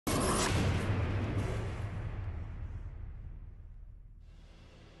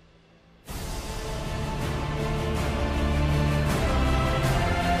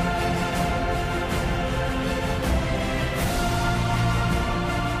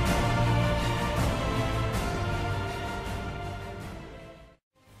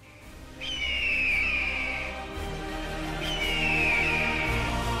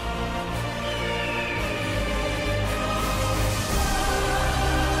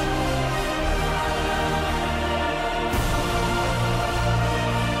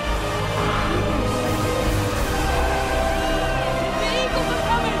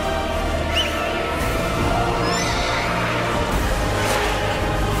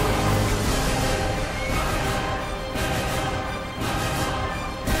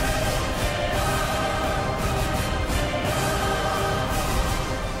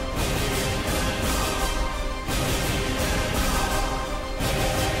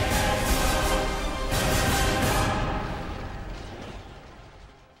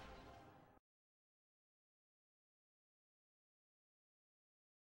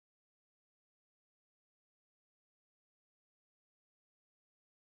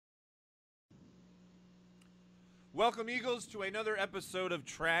Welcome, Eagles, to another episode of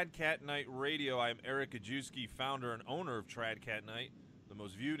TradCatKnight Radio. I'm Eric Ajewski, founder and owner of TradCatKnight, the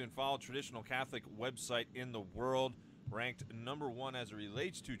most viewed and followed traditional Catholic website in the world, ranked #1 as it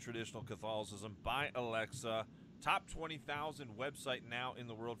relates to traditional Catholicism by Alexa. Top 20,000 website now in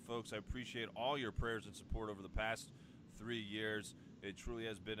the world, folks. I appreciate all your prayers and support over the past 3 years. It truly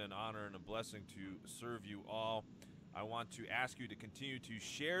has been an honor and a blessing to serve you all. I want to ask you to continue to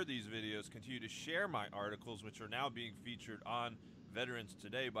share these videos, continue to share my articles, which are now being featured on Veterans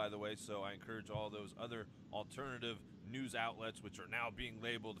Today, by the way. So I encourage all those other alternative news outlets, which are now being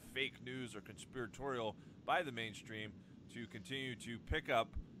labeled fake news or conspiratorial by the mainstream, to continue to pick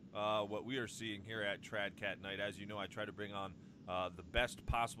up what we are seeing here at TradCatKnight. As you know, I try to bring on the best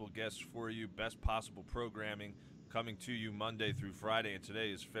possible guests for you, best possible programming coming to you Monday through Friday, and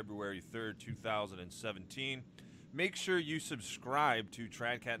today is February 3rd, 2017. Make sure you subscribe to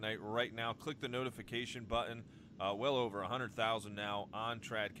TradCatKnight right now. Click the notification button. Well over 100,000 now on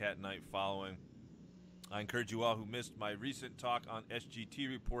TradCatKnight following. I encourage you all who missed my recent talk on SGT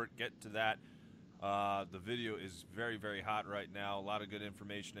report, get to that. The video is very, very hot right now. A lot of good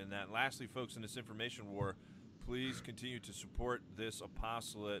information in that. And lastly, folks, in this information war, please continue to support this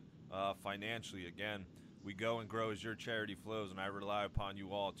apostolate financially. Again, we go and grow as your charity flows, and I rely upon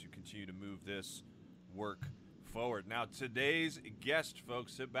you all to continue to move this work forward. Now, today's guest,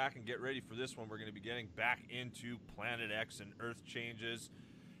 folks, sit back and get ready for this one. We're going to be getting back into Planet X and Earth changes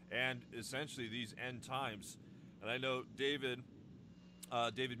and essentially these end times. And I know David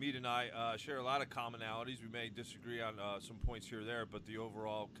Meade and I share a lot of commonalities. We may disagree on some points here or there, but the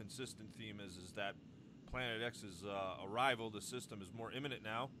overall consistent theme is that Planet X's arrival, the system, is more imminent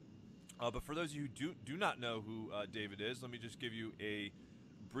now. But for those of you who do not know who David is, let me just give you a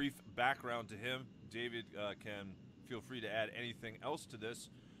brief background to him. David can feel free to add anything else to this.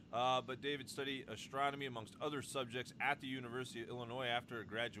 But David studied astronomy amongst other subjects at the University of Illinois. After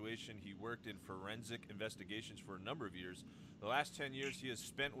graduation, he worked in forensic investigations for a number of years. The last 10 years he has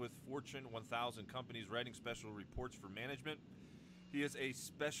spent with Fortune 1000 companies writing special reports for management. He is a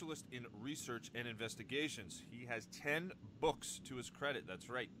specialist in research and investigations. He has 10 books to his credit. That's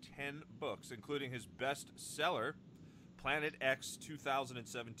right, 10 books, including his bestseller, Planet X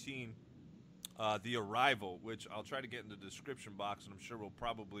 2017, The Arrival, which I'll try to get in the description box, and I'm sure we'll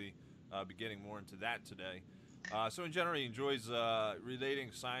probably be getting more into that today. So in general, he enjoys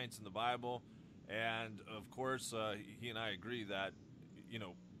relating science and the Bible, and of course, he and I agree that,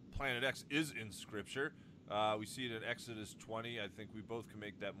 Planet X is in Scripture. We see it in Exodus 20. I think we both can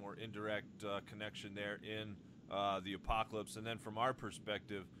make that more indirect connection there in the apocalypse. And then from our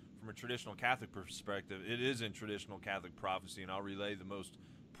perspective, from a traditional Catholic perspective, it is in traditional Catholic prophecy, and I'll relay the most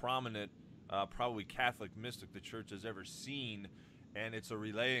prominent probably Catholic mystic the church has ever seen, and it's a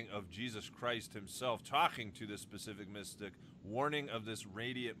relaying of Jesus Christ himself talking to this specific mystic, warning of this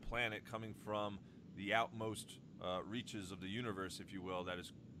radiant planet coming from the outmost reaches of the universe, if you will, that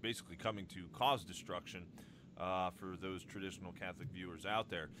is basically coming to cause destruction for those traditional Catholic viewers out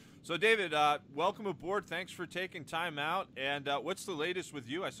there. So David, welcome aboard. Thanks for taking time out. And what's the latest with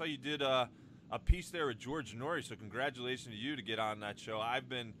you? I saw you did a piece there with George Norrie, so congratulations to you to get on that show. I've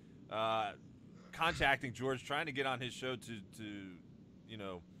been contacting George, trying to get on his show to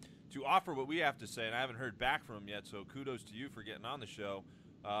offer what we have to say, and I haven't heard back from him yet, so kudos to you for getting on the show.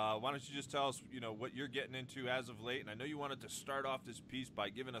 Why don't you just tell us, what you're getting into as of late? And I know you wanted to start off this piece by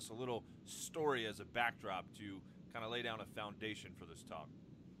giving us a little story as a backdrop to kind of lay down a foundation for this talk.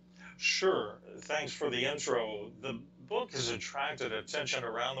 Sure. Thanks for the intro. The book has attracted attention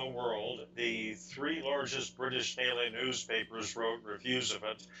around the world. The 3 largest British daily newspapers wrote reviews of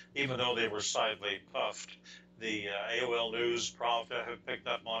it, even though they were slightly puffed. The AOL News, Pravda have picked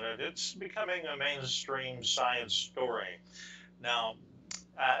up on it. It's becoming a mainstream science story. Now,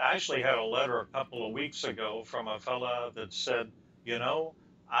 I actually had a letter a couple of weeks ago from a fella that said,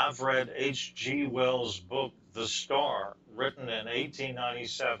 I've read H.G. Wells' book, The Star, written in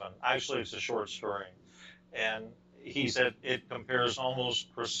 1897. Actually, it's a short story. And he said it compares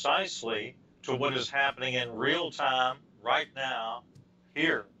almost precisely to what is happening in real time right now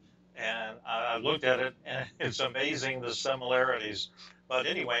here. And I looked at it, and it's amazing the similarities. But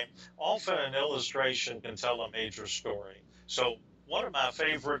anyway, often an illustration can tell a major story. So one of my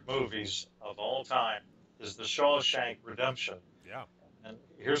favorite movies of all time is The Shawshank Redemption. Yeah. And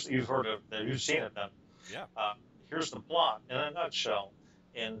you've seen it then. Yeah. Here's the plot in a nutshell.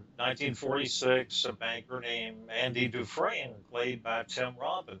 In 1946, a banker named Andy Dufresne, played by Tim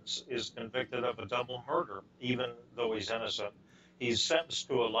Robbins, is convicted of a double murder, even though he's innocent. He's sentenced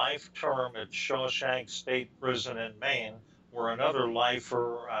to a life term at Shawshank State Prison in Maine, where another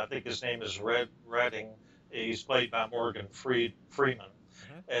lifer, I think his name is Redding, He's played by Morgan Freeman.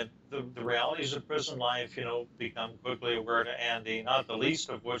 Hmm. And the realities of prison life, become quickly aware to Andy, not the least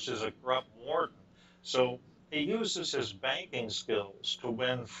of which is a corrupt warden. So he uses his banking skills to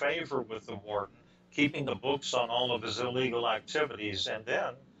win favor with the warden, keeping the books on all of his illegal activities. And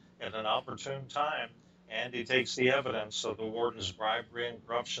then, at an opportune time, Andy takes the evidence of the warden's bribery and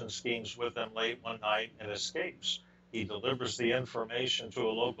corruption schemes with him late one night and escapes. He delivers the information to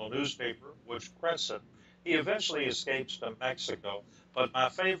a local newspaper, which prints it. He eventually escapes to Mexico. But my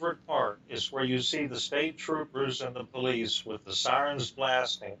favorite part is where you see the state troopers and the police with the sirens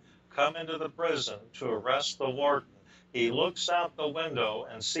blasting come into the prison to arrest the warden. He looks out the window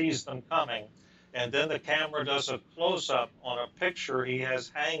and sees them coming, and then the camera does a close-up on a picture he has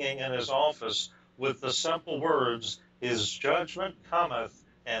hanging in his office with the simple words, "His judgment cometh,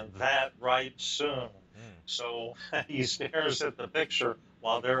 and that right soon." Mm. So he stares at the picture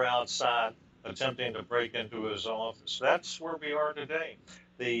while they're outside attempting to break into his office. That's where we are today.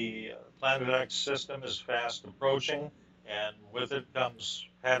 The Planet X system is fast approaching, and with it comes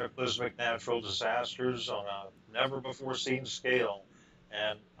cataclysmic natural disasters on a never before seen scale.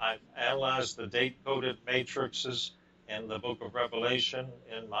 And I've analyzed the date coded matrices in the book of Revelation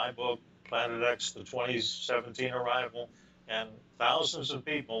in my book, Planet X, the 2017 arrival. And thousands of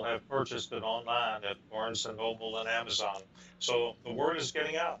people have purchased it online at Barnes and Noble and Amazon. So the word is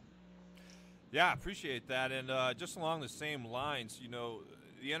getting out. Yeah, I appreciate that. And just along the same lines,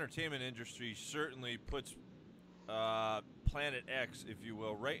 the entertainment industry certainly puts Planet X, if you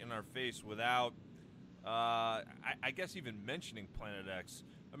will, right in our face without, I guess, even mentioning Planet X.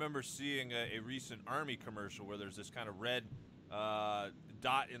 I remember seeing a recent Army commercial where there's this kind of red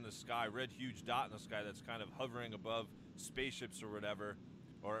dot in the sky, red huge dot in the sky that's kind of hovering above spaceships or whatever,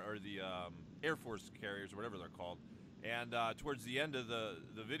 or the Air Force carriers or whatever they're called. And towards the end of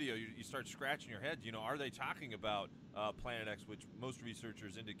the video, you start scratching your head. Are they talking about Planet X, which most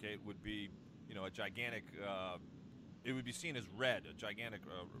researchers indicate would be, a gigantic, it would be seen as red, a gigantic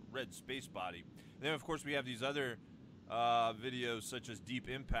red space body. And then, of course, we have these other videos such as Deep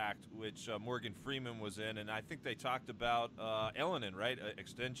Impact, which Morgan Freeman was in, and I think they talked about Elenin, right?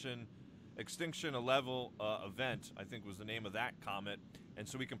 Extinction level event, I think was the name of that comet. And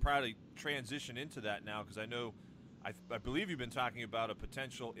so we can probably transition into that now, because I believe you've been talking about a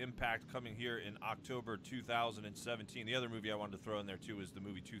potential impact coming here in October 2017. The other movie I wanted to throw in there too is the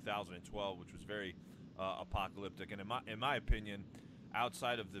movie 2012, which was very apocalyptic. And in my opinion,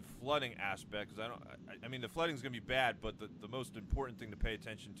 outside of the flooding aspect, because I mean the flooding is going to be bad, but the most important thing to pay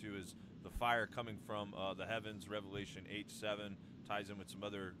attention to is the fire coming from the heavens. Revelation 8:7 ties in with some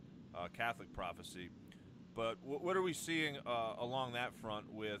other Catholic prophecy. But what are we seeing along that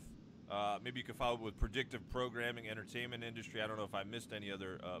front with? Maybe you could follow up with predictive programming, entertainment industry. I don't know if I missed any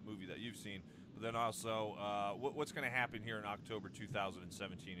other movie that you've seen. But then also, what's going to happen here in October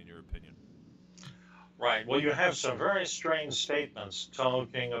 2017, in your opinion? Right. Well, you have some very strange statements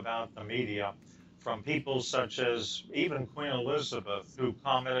talking about the media from people such as even Queen Elizabeth, who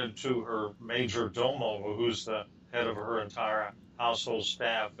commented to her major domo, who's the head of her entire household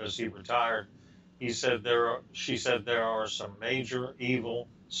staff as he retired. She said there are some major evil,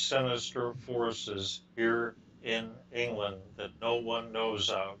 sinister forces here in England that no one knows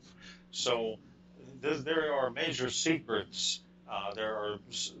of. So there are major secrets. There are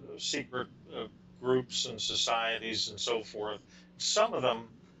secret groups and societies and so forth. Some of them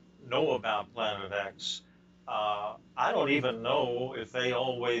know about Planet X. I don't even know if they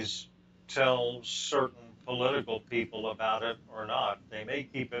always tell certain political people about it or not. They may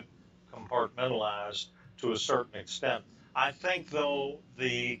keep it compartmentalized to a certain extent. I think, though,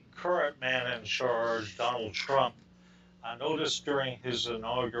 the current man in charge, Donald Trump, I noticed during his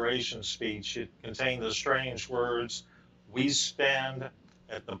inauguration speech, it contained the strange words, "We stand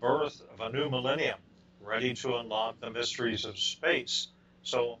at the birth of a new millennium, ready to unlock the mysteries of space."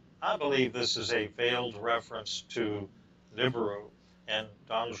 So I believe this is a veiled reference to Nibiru. And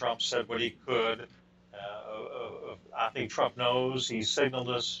Donald Trump said what he could. I think Trump knows he signaled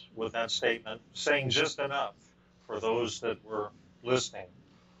us with that statement, saying just enough for those that were listening.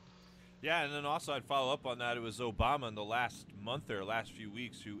 Yeah, and then also I'd follow up on that. It was Obama in the last month or last few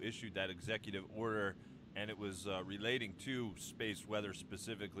weeks who issued that executive order, and it was relating to space weather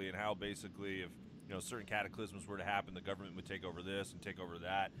specifically, and how basically if certain cataclysms were to happen, the government would take over this and take over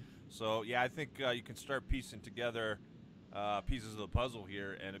that. So yeah, I think you can start piecing together pieces of the puzzle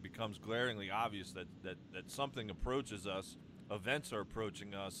here, and it becomes glaringly obvious that something approaches us, events are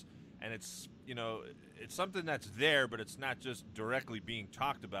approaching us, and it's something that's there, but it's not just directly being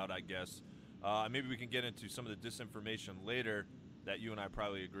talked about, I guess. Maybe we can get into some of the disinformation later. that you and I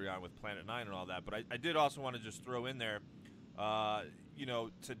probably agree on with Planet Nine and all that. But I did also want to just throw in there,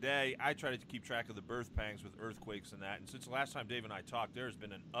 today I try to keep track of the birth pangs with earthquakes and that. And since the last time Dave and I talked, there has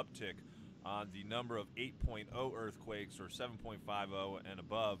been an uptick on the number of 8.0 earthquakes or 7.50 and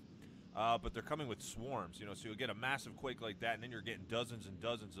above. But they're coming with swarms, so you'll get a massive quake like that, and then you're getting dozens and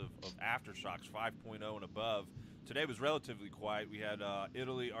dozens of aftershocks, 5.0 and above. Today was relatively quiet. We had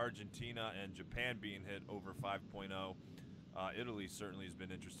Italy, Argentina, and Japan being hit over 5.0. Italy certainly has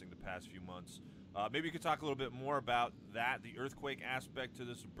been interesting the past few months. Maybe you could talk a little bit more about that, the earthquake aspect to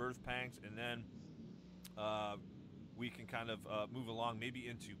this birth pangs, and then we can kind of move along maybe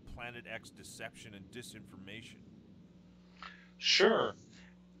into Planet X deception and disinformation. Sure.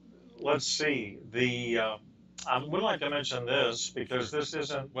 Let's see. I would like to mention this because this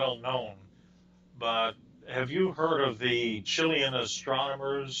isn't well known, but have you heard of the Chilean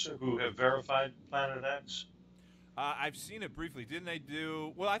astronomers who have verified Planet X? I've seen it briefly. Didn't they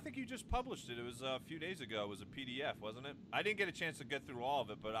do? Well, I think you just published it. It was a few days ago. It was a PDF, wasn't it? I didn't get a chance to get through all of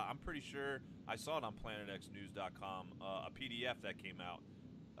it, but I'm pretty sure I saw it on planetxnews.com, a PDF that came out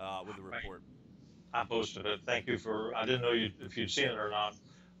with a report. I posted it. Thank you for. I didn't know if you'd seen it or not,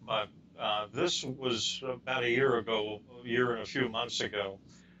 but this was about a year and a few months ago.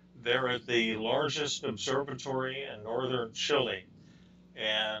 They're at the largest observatory in northern Chile,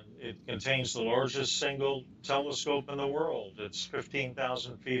 and it contains the largest single telescope in the world. It's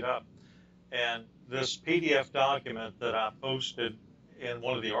 15,000 feet up. And this PDF document that I posted in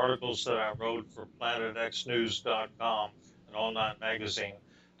one of the articles that I wrote for planetxnews.com, an online magazine,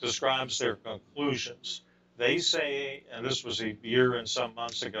 describes their conclusions. They say, and this was a year and some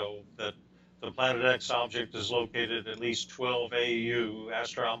months ago, that the Planet X object is located at least 12 AU,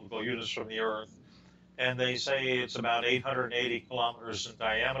 astronomical units from the Earth, and they say it's about 880 kilometers in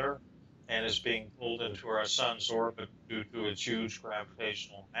diameter and is being pulled into our sun's orbit due to its huge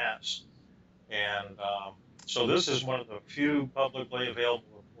gravitational mass. And so this is one of the few publicly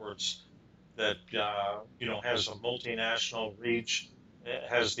available reports that has a multinational reach. It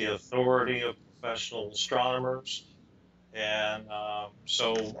has the authority of professional astronomers. And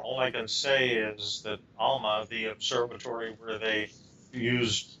so all I can say is that ALMA, the observatory where they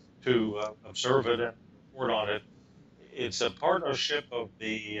used to observe it and report on it, it's a partnership of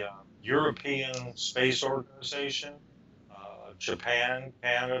the European Space Organization, Japan,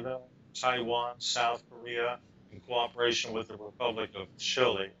 Canada, Taiwan, South Korea, in cooperation with the Republic of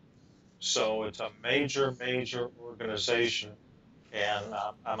Chile. So it's a major, major organization, and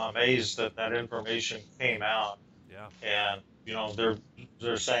I'm amazed that that information came out. Yeah. And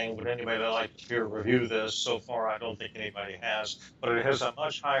they're saying, would anybody like to peer review this? So far, I don't think anybody has, but it has a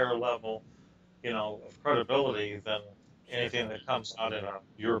much higher level, of credibility than anything that comes out in a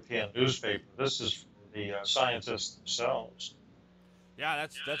European newspaper. This is for the scientists themselves. Yeah,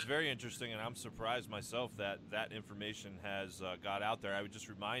 that's very interesting, and I'm surprised myself that that information has got out there. I would just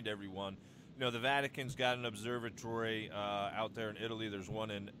remind everyone, the Vatican's got an observatory out there in Italy. There's one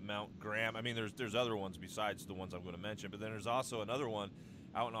in Mount Graham. I mean, there's other ones besides the ones I'm going to mention, but then there's also another one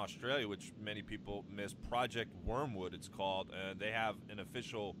out in Australia, which many people miss, Project Wormwood, it's called, and they have an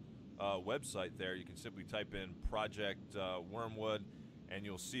official website there. You can simply type in Project Wormwood, and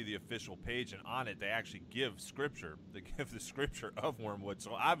you'll see the official page, and on it they actually give scripture. They give the scripture of Wormwood,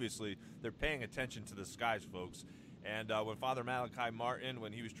 so obviously they're paying attention to the skies, folks. And when Father Malachi Martin,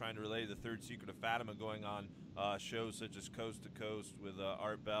 when he was trying to relay the third secret of Fatima, going on shows such as Coast to Coast with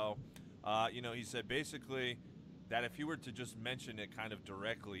Art Bell, he said basically that if he were to just mention it kind of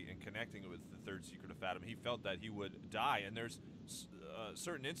directly and connecting it with the third secret of Fatima, he felt that he would die. And there's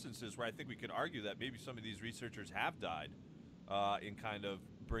certain instances where I think we could argue that maybe some of these researchers have died in kind of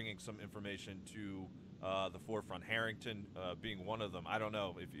bringing some information to the forefront. Harrington being one of them. I don't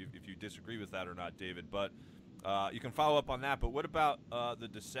know if you disagree with that or not, David, but you can follow up on that. But what about the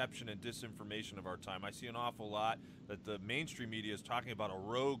deception and disinformation of our time? I see an awful lot that the mainstream media is talking about a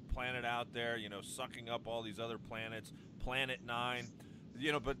rogue planet out there, sucking up all these other planets, Planet Nine,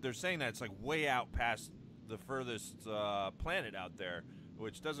 but they're saying that it's like way out past the furthest planet out there,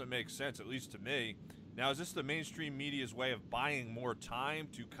 which doesn't make sense, at least to me. Now, is this the mainstream media's way of buying more time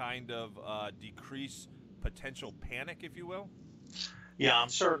to kind of decrease potential panic, if you will? Yeah, I'm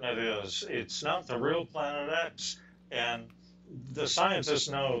certain it is. It's not the real Planet X, and the scientists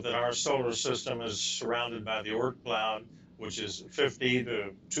know that our solar system is surrounded by the Oort cloud, which is 50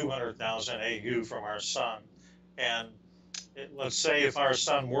 to 200,000 AU from our sun. And let's say if our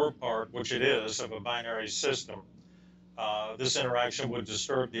sun were part, which it is, of a binary system, this interaction would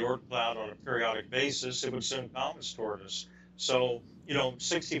disturb the Oort cloud on a periodic basis. It would send comets toward us. So,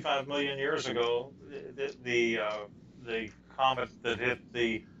 65 million years ago, the comet that hit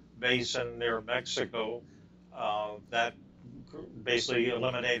the basin near Mexico that basically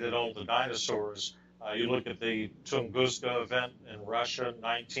eliminated all the dinosaurs. You look at the Tunguska event in Russia,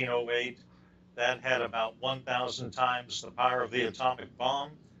 1908, that had about 1,000 times the power of the atomic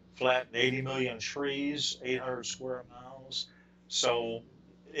bomb, flattened 80 million trees, 800 square miles. So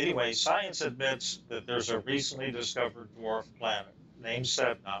anyway, science admits that there's a recently discovered dwarf planet named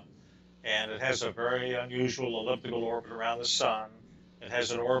Sedna, and it has a very unusual elliptical orbit around the sun. It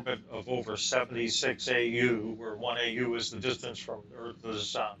has an orbit of over 76 AU, where 1 AU is the distance from Earth to the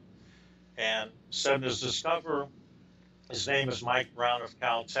sun. And Sedna's discoverer, his name is Mike Brown of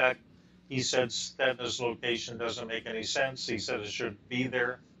Caltech. He said Sedna's location doesn't make any sense. He said it shouldn't be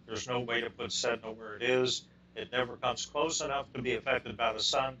there. There's no way to put Sedna where it is. It never comes close enough to be affected by the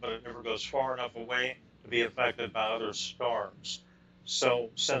sun, but it never goes far enough away to be affected by other stars. So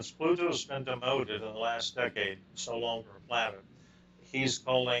since Pluto's been demoted in the last decade, it's no longer a planet. He's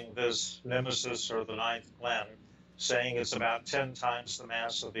calling this nemesis, or the ninth planet, saying it's about 10 times the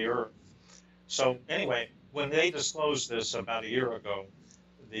mass of the Earth. So anyway, when they disclosed this about a year ago,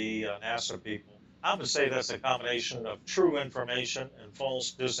 the NASA people, I would say that's a combination of true information and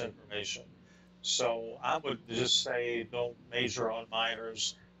false disinformation. So I would just say don't major on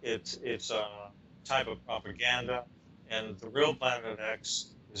minors. It's a type of propaganda, and the real planet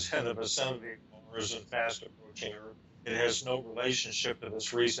X is in the vicinity of Mars and fast approaching Earth. It has no relationship to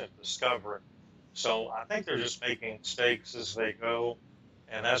this recent discovery. So I think they're just making mistakes as they go,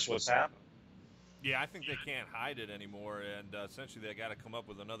 and that's what's happening. Yeah, I think they can't hide it anymore, and essentially they got to come up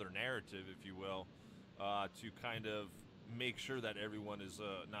with another narrative, if you will, to kind of make sure that everyone is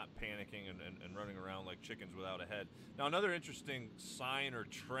not panicking and running around like chickens without a head. Now, another interesting sign or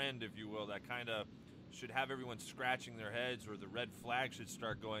trend, if you will, that kind of should have everyone scratching their heads, or the red flag should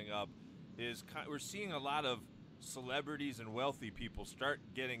start going up, is we're seeing a lot of celebrities and wealthy people start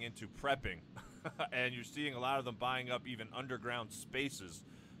getting into prepping, and you're seeing a lot of them buying up even underground spaces,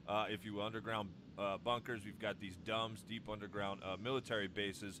 if you will, underground bunkers. We've got these DUMBs, deep underground military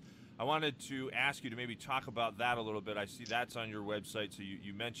bases. I wanted to ask you to maybe talk about that a little bit. I see that's on your website, so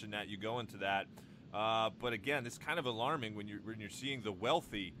you mentioned that, you go into that. But again, it's kind of alarming when you're seeing the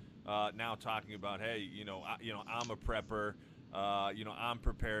wealthy now talking about, hey, I'm a prepper. I'm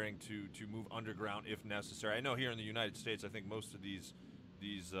preparing to move underground if necessary. I know here in the United States, I think most of these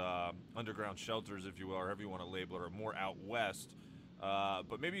underground shelters, if you will, or however you want to label it, are more out west.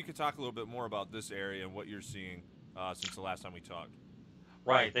 But maybe you could talk a little bit more about this area and what you're seeing since the last time we talked.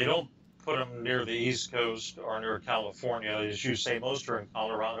 Right. They don't put them near the East Coast or near California. As you say, most are in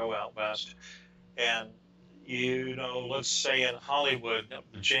Colorado out west. And, let's say in Hollywood,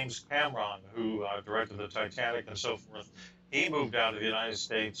 James Cameron, who directed the Titanic and so forth, he moved out of the United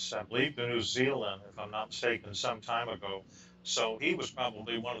States, I believe, to New Zealand, if I'm not mistaken, some time ago. So he was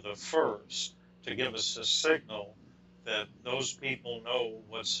probably one of the first to give us a signal that those people know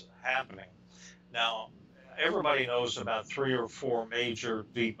what's happening. Now, everybody knows about 3 or 4 major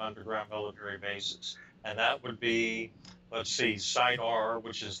deep underground military bases, and that would be, let's see, Site R,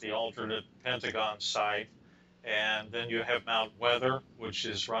 which is the alternate Pentagon site, and then you have Mount Weather, which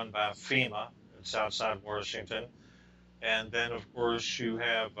is run by FEMA. It's outside Washington. And then, of course, you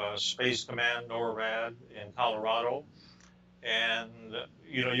have Space Command, NORAD, in Colorado. And,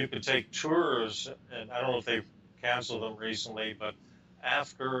 you could take tours, and I don't know if they've canceled them recently, but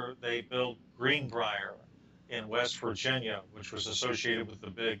after they built Greenbrier in West Virginia, which was associated with the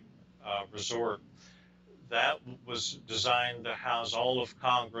big resort, that was designed to house all of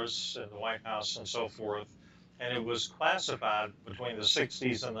Congress and the White House and so forth. And it was classified between the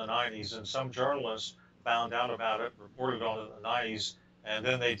 60s and the 90s, and some journalists found out about it, reported on it in the 90s, and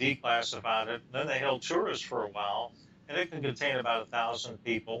then they declassified it. Then they held tourists for a while, and it can contain about 1,000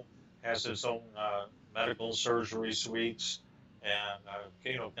 people, has its own medical surgery suites, and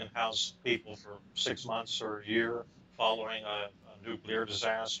can house people for 6 months or a year following a nuclear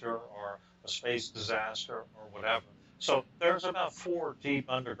disaster or a space disaster or whatever. So there's about 4 deep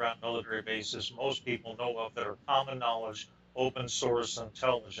underground military bases most people know of that are common knowledge, open source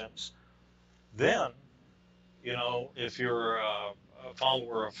intelligence. Then, if you're a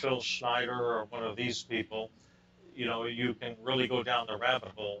follower of Phil Schneider or one of these people, you can really go down the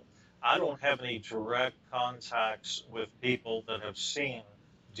rabbit hole. I don't have any direct contacts with people that have seen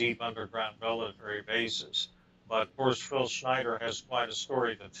deep underground military bases. But of course, Phil Schneider has quite a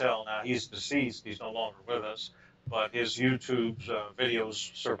story to tell. Now, he's deceased, he's no longer with us, but his YouTube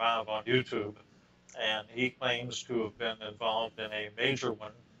videos survive on YouTube. And he claims to have been involved in a major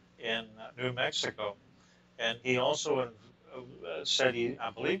one in New Mexico. And he also said I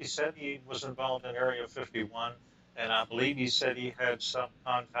believe he said he was involved in Area 51 and I believe he said he had some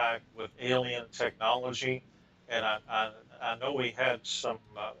contact with alien technology, and I know he had some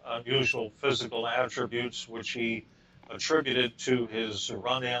unusual physical attributes which he attributed to his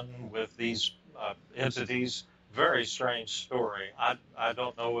run-in with these entities. Very strange story. I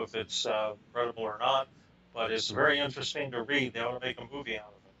don't know if it's credible or not, but it's very interesting to read. They ought to make a movie out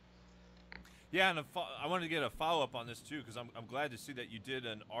of it. Yeah, and I wanted to get a follow up on this too because I'm glad to see that you did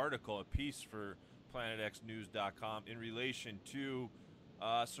an article, a piece for PlanetXNews.com in relation to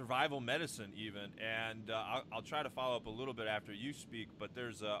survival medicine, even. And I'll try to follow up a little bit after you speak. But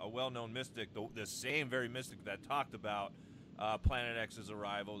there's a well known mystic, the same very mystic that talked about Planet X's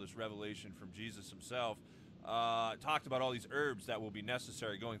arrival, this revelation from Jesus himself. Talked about all these herbs that will be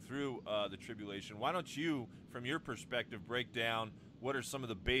necessary going through the tribulation. Why don't you, from your perspective, break down what are some of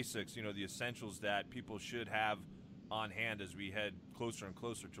the basics, the essentials that people should have on hand as we head closer and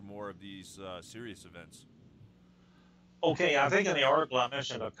closer to more of these serious events? Okay, I think in the article I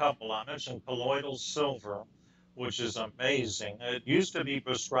mentioned a couple. I mentioned colloidal silver, which is amazing. It used to be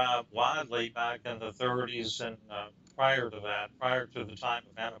prescribed widely back in the 30s and prior to that, prior to the time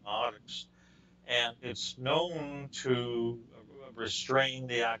of antibiotics. And it's known to restrain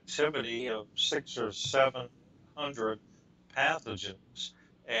the activity of 600 or 700 pathogens.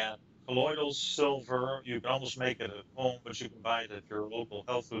 And colloidal silver, you can almost make it at home, but you can buy it at your local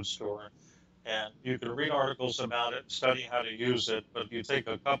health food store. And you can read articles about it, study how to use it, but if you take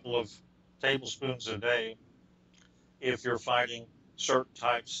a couple of tablespoons a day, if you're fighting certain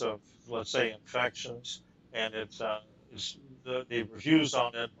types of, let's say, infections, and it's the reviews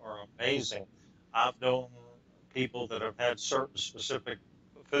on it are amazing. I've known people that have had certain specific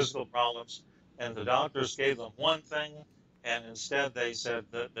physical problems, and the doctors gave them one thing, and instead they said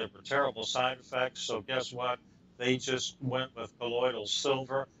that there were terrible side effects. So guess what? They just went with colloidal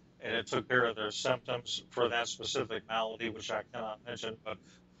silver, and it took care of their symptoms for that specific malady, which I cannot mention, but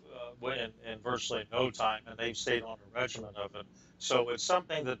in virtually no time, and they've stayed on a regimen of it. So it's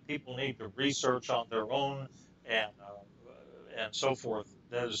something that people need to research on their own and so forth.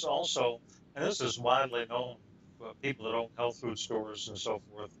 There's also, and this is widely known, people that own health food stores and so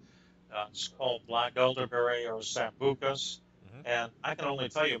forth. It's called black elderberry or sambucus. Hmm. And I can only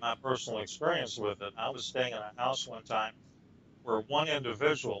tell you my personal experience with it. I was staying in a house one time where one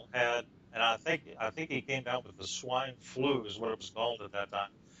individual had, and I think he came down with the swine flu, is what it was called at that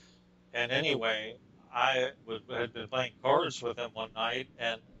time. And anyway, had been playing cards with him one night,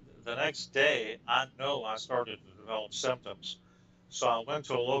 and the next day, I know I started to develop symptoms. So I went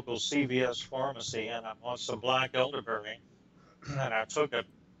to a local CVS pharmacy and I bought some black elderberry, and I took it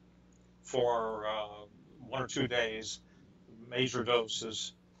for 1 or 2 days, major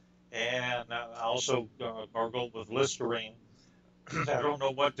doses, and I also gargled with Listerine. I don't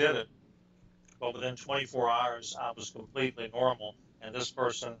know what did it, but within 24 hours, I was completely normal. And this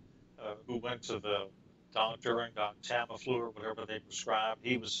person who went to the doctor and got Tamiflu or whatever they prescribed,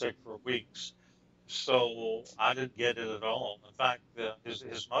 he was sick for weeks. So I didn't get it at all. In fact,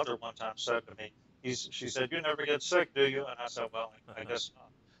 his mother one time said to me, she said, "You never get sick, do you?" And I said, "Well, I guess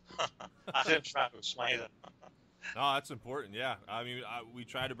not." I didn't try to explain it. No, that's important. Yeah, I mean, we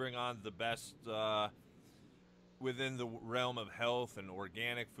try to bring on the best within the realm of health and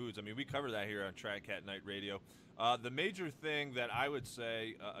organic foods. I mean, we cover that here on TradCatKnight Radio. The major thing that I would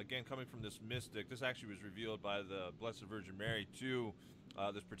say, again, coming from this mystic, this actually was revealed by the Blessed Virgin Mary to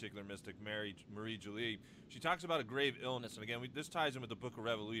this particular mystic, Marie Julie. She talks about a grave illness, and again, this ties in with the Book of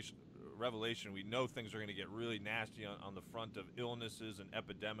Revelation. We know things are going to get really nasty on the front of illnesses and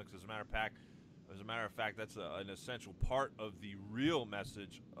epidemics. As a matter of fact, that's an essential part of the real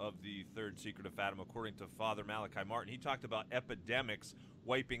message of the third secret of Fatima, according to Father Malachi Martin. He talked about epidemics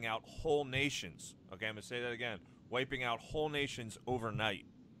wiping out whole nations. Okay, I'm going to say that again. Wiping out whole nations overnight.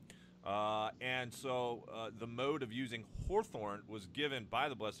 And so the mode of using hawthorn was given by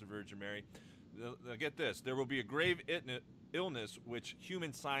the Blessed Virgin Mary. Get this. There will be a grave illness which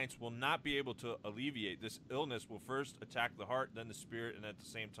human science will not be able to alleviate. This illness will first attack the heart, then the spirit, and at the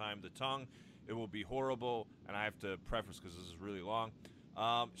same time the tongue. It will be horrible, and I have to preface because this is really long.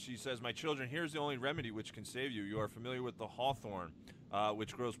 She says, "My children, here's the only remedy which can save you. You are familiar with the hawthorn,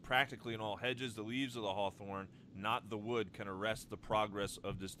 which grows practically in all hedges. The leaves of the hawthorn, not the wood, can arrest the progress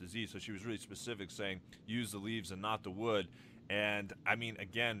of this disease." So she was really specific, saying use the leaves and not the wood. And I mean,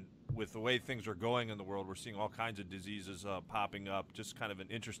 again, with the way things are going in the world, we're seeing all kinds of diseases popping up. Just kind of an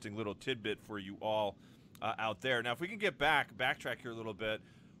interesting little tidbit for you all out there. Now, if we can backtrack here a little bit,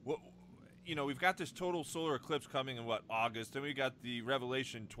 we've got this total solar eclipse coming in August. Then we got the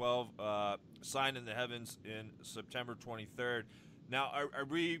Revelation 12 sign in the heavens in September 23rd. Now, are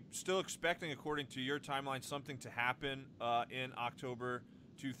we still expecting, according to your timeline, something to happen in October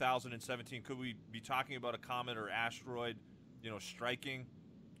 2017? Could we be talking about a comet or asteroid, striking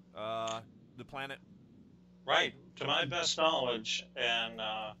the planet? Right. To my best knowledge, and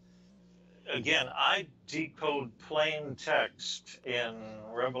again, I decode plain text in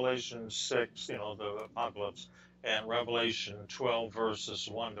Revelation 6, the apocalypse, and Revelation 12, verses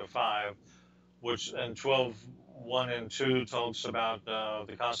 1 to 5, which, and 12, 1 and 2 talks about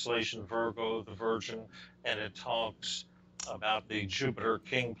the constellation Virgo, the Virgin, and it talks about the Jupiter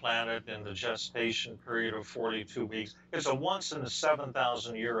king planet in the gestation period of 42 weeks. It's a once in a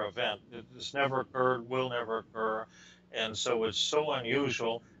 7,000 year event. It has never occurred, will never occur. And so it's so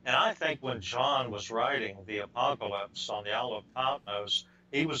unusual. And I think when John was writing the Apocalypse on the Isle of Patmos,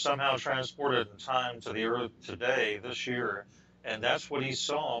 he was somehow transported in time to the earth today, this year. And that's what he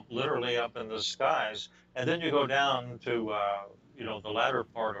saw literally up in the skies. And then you go down to, the latter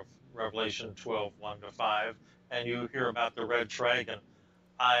part of Revelation 12, 1 to 5, and you hear about the red dragon.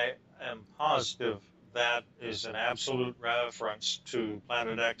 I am positive that is an absolute reference to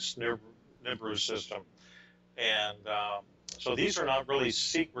Planet X Nibiru system. And so these are not really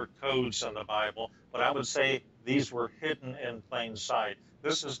secret codes in the Bible, but I would say these were hidden in plain sight.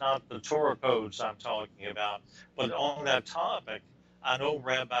 This is not the Torah codes I'm talking about. But on that topic, I know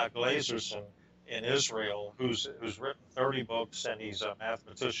Rabbi Glazerson in Israel, who's written 30 books, and he's a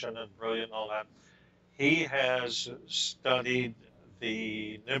mathematician and brilliant and all that. He has studied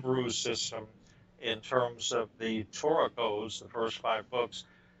the Nibiru system in terms of the Torah codes, the first 5 books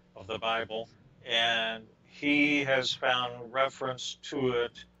of the Bible, and he has found reference to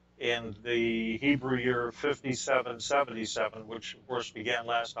it in the Hebrew year 5777, which of course began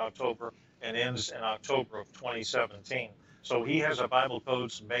last October and ends in October of 2017. So he has a Bible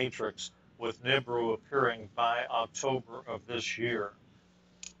codes matrix with Nibiru appearing by October of this year.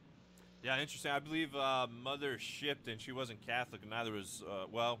 Yeah, interesting. I believe Mother Shipton, she wasn't Catholic, and neither was,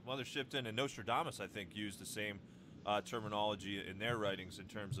 Mother Shipton and Nostradamus, I think, used the same terminology in their writings in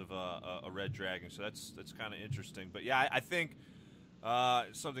terms of a red dragon. So that's kind of interesting. But yeah, I think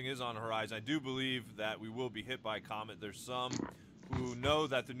something is on the horizon. I do believe that we will be hit by a comet. There's some who know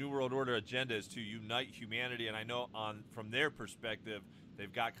that the New World Order agenda is to unite humanity, and I know from their perspective,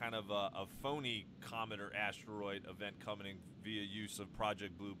 they've got kind of a phony comet or asteroid event coming via use of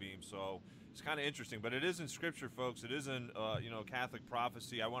Project Bluebeam. So it's kind of interesting, but it is in Scripture, folks. It is in Catholic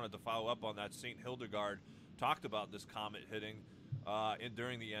prophecy. I wanted to follow up on that. Saint Hildegard talked about this comet hitting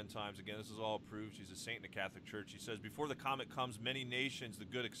during the end times. Again, this is all approved. She's a saint in the Catholic Church. She says, before the comet comes, many nations, the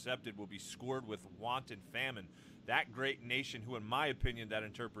good accepted, will be scored with want and famine. That great nation, who in my opinion, that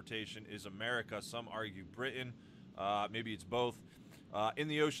interpretation is America. Some argue Britain. Maybe it's both. In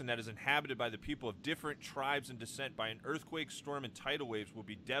the ocean that is inhabited by the people of different tribes and descent, by an earthquake, storm, and tidal waves, will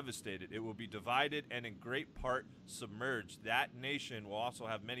be devastated. It will be divided and in great part submerged. That nation will also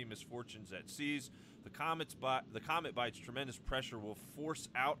have many misfortunes at seas. The comet, by its tremendous pressure, will force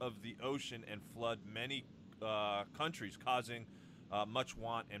out of the ocean and flood many countries, causing much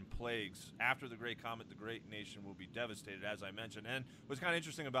want and plagues. After the great comet, the great nation will be devastated, as I mentioned. And what's kind of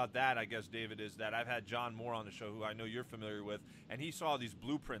interesting about that, I guess, David, is that I've had John Moore on the show, who I know you're familiar with, and he saw these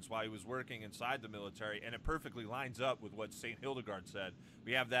blueprints while he was working inside the military, and it perfectly lines up with what St. Hildegard said.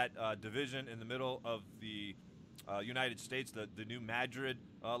 We have that division in the middle of the United States, the new Madrid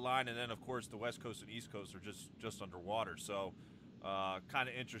line, and then, of course, the West Coast and East Coast are just underwater. So kind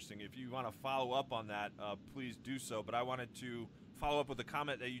of interesting. If you want to follow up on that, please do so. But I wanted to follow up with a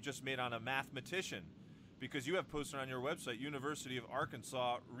comment that you just made on a mathematician, because you have posted on your website, University of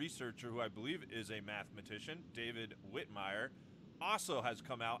Arkansas researcher, who I believe is a mathematician, David Whitmire, also has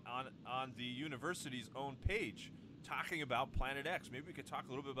come out on the university's own page talking about Planet X. Maybe we could talk a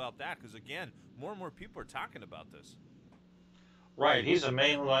little bit about that, because again, more and more people are talking about this. Right. He's a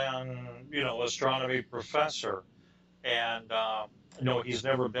mainland, astronomy professor, and he's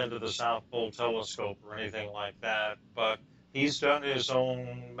never been to the South Pole telescope or anything like that, but he's done his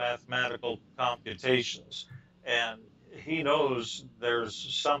own mathematical computations, and he knows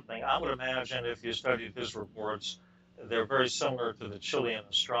there's something. I would imagine if you studied his reports, they're very similar to the Chilean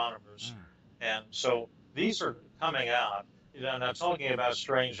astronomers. And so these are coming out. And now, talking about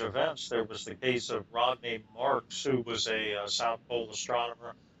strange events, there was the case of Rodney Marks, who was a South Pole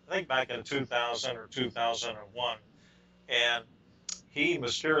astronomer, I think back in 2000 or 2001. And he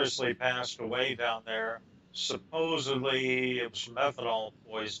mysteriously passed away down there. Supposedly it was methanol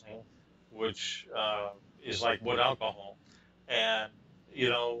poisoning, which is like wood alcohol. And,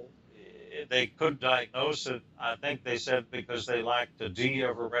 they couldn't diagnose it. I think they said because they lacked a D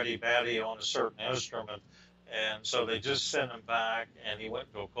over ready baddie on a certain instrument. And so they just sent him back, and he went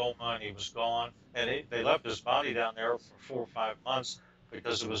into a coma, and he was gone. And they left his body down there for 4 or 5 months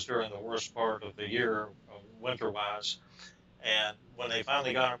because it was during the worst part of the year, winter-wise. And when they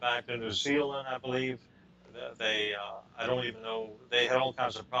finally got him back to New Zealand, I believe, I don't even know, they had all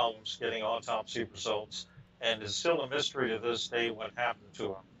kinds of problems getting autopsy results. And it's still a mystery to this day what happened to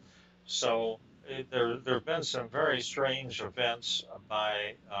him. So there have been some very strange events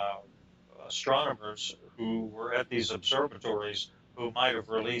by astronomers who were at these observatories who might have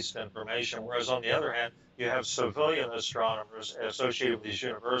released information. Whereas on the other hand, you have civilian astronomers associated with these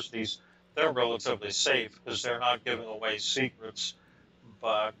universities. They're relatively safe because they're not giving away secrets.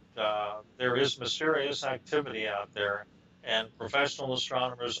 But there is mysterious activity out there, and professional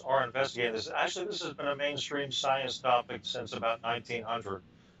astronomers are investigating this. Actually, this has been a mainstream science topic since about 1900.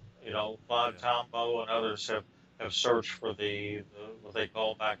 Claude Tombaugh and others have searched for the what they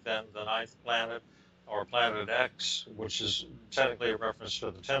call back then the ninth planet, or planet X, which is technically a reference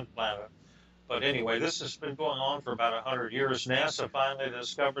to the 10th planet. But anyway, this has been going on for about 100 years. NASA finally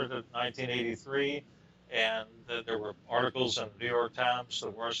discovered it in 1983, and there were articles in the New York Times,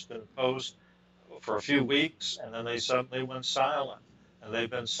 the Washington Post, for a few weeks, and then they suddenly went silent, and they've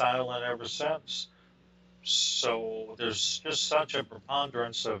been silent ever since. So there's just such a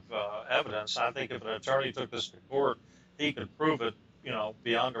preponderance of evidence. I think if an attorney took this to court, he could prove it,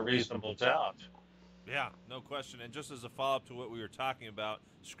 beyond a reasonable doubt. Yeah, no question. And just as a follow-up to what we were talking about,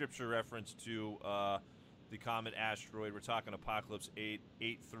 scripture reference to the comet asteroid, we're talking Apocalypse 8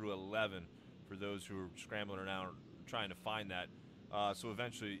 through 11, for those who are scrambling around trying to find that. So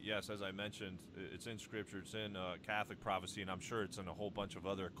eventually, yes, as I mentioned, it's in scripture, it's in Catholic prophecy, and I'm sure it's in a whole bunch of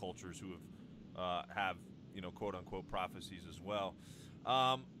other cultures who have quote-unquote prophecies as well.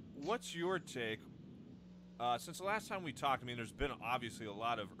 What's your take? Since the last time we talked, there's been obviously a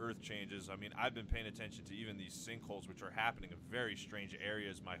lot of earth changes. I've been paying attention to even these sinkholes, which are happening in very strange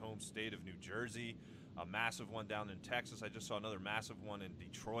areas. My home state of New Jersey, a massive one down in Texas. I just saw another massive one in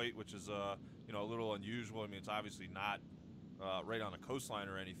Detroit, which is a little unusual. It's obviously not right on a coastline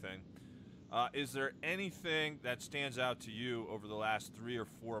or anything. Is there anything that stands out to you over the last 3 or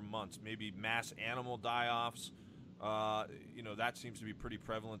 4 months? Maybe mass animal die-offs. That seems to be pretty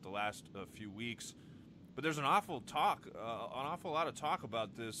prevalent the last few weeks. But there's an awful lot of talk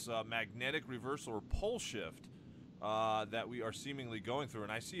about this magnetic reversal or pole shift that we are seemingly going through,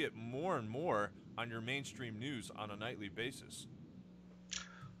 and I see it more and more on your mainstream news on a nightly basis.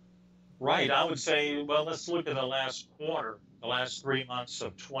 Right. I would say, well, let's look at the last quarter, the last 3 months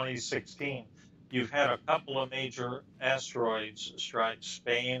of 2016. You've had a couple of major asteroids strike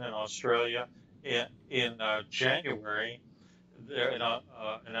Spain and Australia. In January,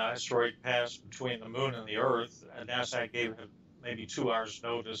 an asteroid passed between the moon and the Earth, and NASA gave it maybe 2 hours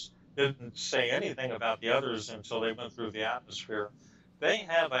notice, didn't say anything about the others until they went through the atmosphere. They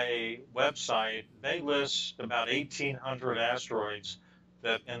have a website. They list about 1,800 asteroids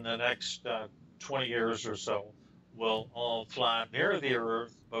that in the next 20 years or so will all fly near the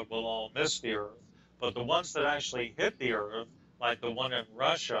Earth, but will all miss the Earth. But the ones that actually hit the Earth, like the one in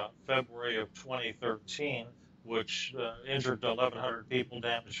Russia, February of 2013, which injured 1,100 people,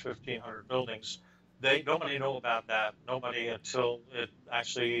 damaged 1,500 buildings, nobody knew about that. Nobody until it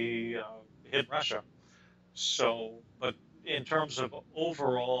actually hit Russia. So, but in terms of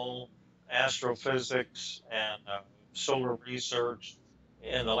overall astrophysics and solar research,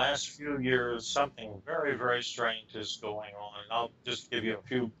 in the last few years, something very, very strange is going on. And I'll just give you a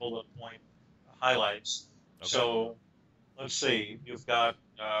few bullet point highlights. Okay. So let's see, you've got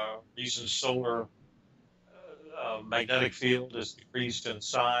recent solar magnetic field is decreased in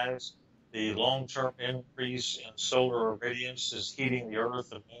size. The long-term increase in solar irradiance is heating the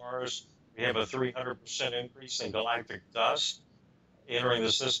Earth and Mars. We have a 300% increase in galactic dust entering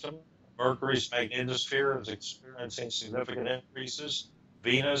the system. Mercury's magnetosphere is experiencing significant increases.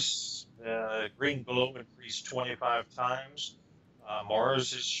 Venus, green globe increased 25 times.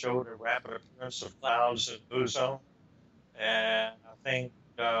 Mars has showed a rapid appearance of clouds and ozone. And I think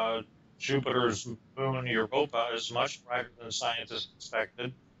Jupiter's moon Europa is much brighter than scientists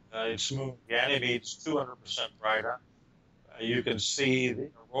expected. Its moon Ganymede is 200% brighter. You can see the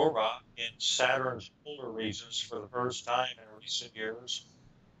aurora in Saturn's polar regions for the first time in recent years.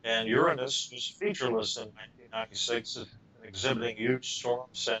 And Uranus was featureless in 1996, exhibiting huge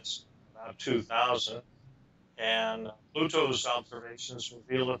storms since about 2000. And Pluto's observations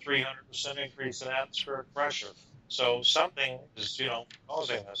reveal a 300% increase in atmospheric pressure. So something is,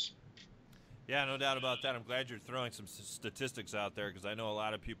 causing this. Yeah, no doubt about that. I'm glad you're throwing some statistics out there, because I know a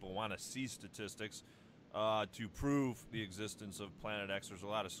lot of people want to see statistics to prove the existence of Planet X. There's a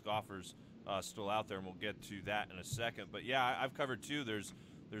lot of scoffers still out there, and we'll get to that in a second. But yeah, I've covered too. There's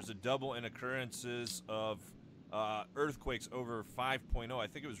a double in occurrences of earthquakes over 5.0. I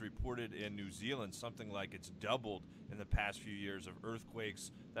think it was reported in New Zealand, something like it's doubled in the past few years of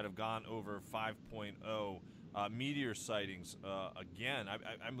earthquakes that have gone over 5.0. Meteor sightings, again,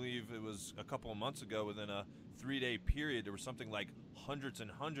 I believe it was a couple of months ago, within a 3-day period, there was something like hundreds and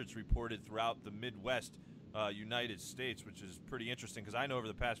hundreds reported throughout the Midwest United States, which is pretty interesting because I know over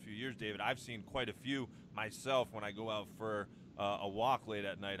the past few years, David, I've seen quite a few myself when I go out for a walk late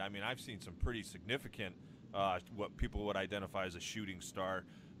at night. I mean, I've seen some pretty significant, what people would identify as a shooting star,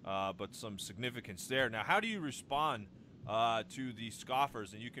 but some significance there. Now, how do you respond to the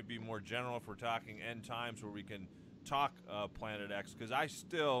scoffers? And you can be more general if we're talking end times, where we can talk Planet X, because I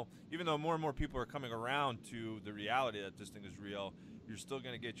still, even though more and more people are coming around to the reality that this thing is real, you're still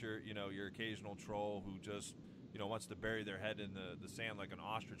going to get your occasional troll who just wants to bury their head in the sand like an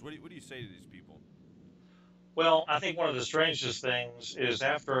ostrich. What do you say to these people? Well, I think one of the strangest things is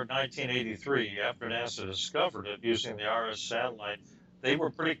after 1983, after NASA discovered it using the RS satellite, they were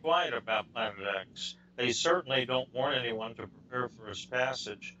pretty quiet about Planet X. They certainly don't warn anyone to prepare for its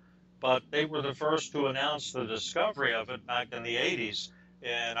passage, but they were the first to announce the discovery of it back in the 80s.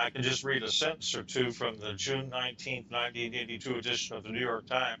 And I can just read a sentence or two from the June 19th, 1982 edition of the New York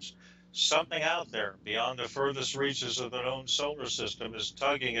Times. Something out there beyond the furthest reaches of the known solar system is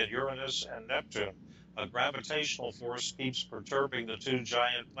tugging at Uranus and Neptune. A gravitational force keeps perturbing the two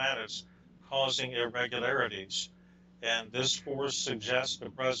giant planets, causing irregularities. And this force suggests a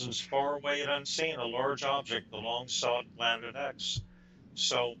presence far away and unseen, a large object, the long-sought Planet X.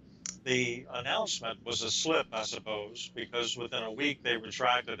 So the announcement was a slip, I suppose, because within a week they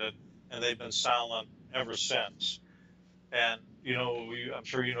retracted it, and they've been silent ever since. And, I'm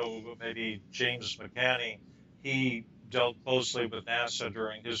sure maybe James McCanney, he dealt closely with NASA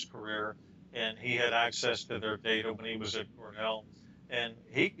during his career, and he had access to their data when he was at Cornell. And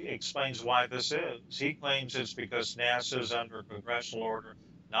he explains why this is. He claims it's because NASA is under congressional order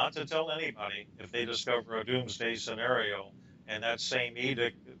not to tell anybody if they discover a doomsday scenario. And that same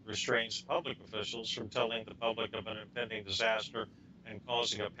edict restrains public officials from telling the public of an impending disaster and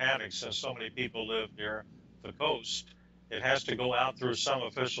causing a panic, since so many people live near the coast. It has to go out through some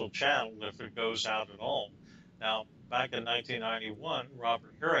official channel if it goes out at all. Now, back in 1991,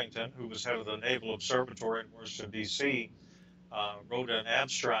 Robert Harrington, who was head of the Naval Observatory in Washington, D.C., wrote an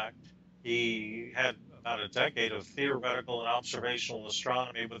abstract. He had about a decade of theoretical and observational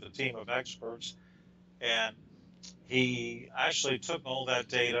astronomy with a team of experts, and he actually took all that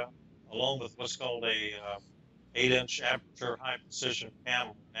data, along with what's called a 8-inch aperture high-precision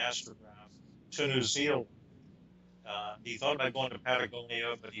camera, an astrograph, to New Zealand. He thought about going to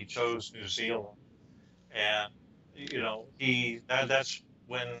Patagonia, but he chose New Zealand. And, that's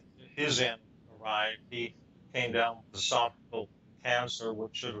when his end arrived. He came down with esophageal cancer,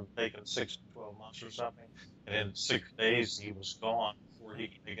 which should have taken 6 to 12 months or something. And in 6 days, he was gone before he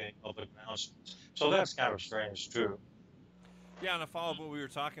could make any public announcements. So that's kind of strange, too. Yeah, and to follow up what we were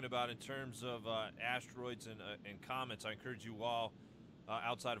talking about in terms of asteroids and comets, I encourage you all,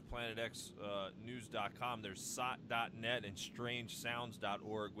 outside of planetxnews.com, there's sot.net and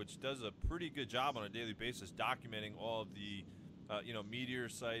strangesounds.org, which does a pretty good job on a daily basis documenting all of the meteor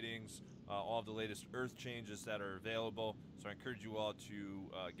sightings, all of the latest Earth changes that are available. So I encourage you all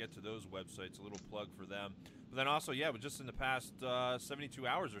to get to those websites, a little plug for them. But then also, but just in the past 72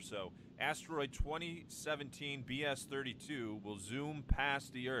 hours or so, asteroid 2017 BS32 will zoom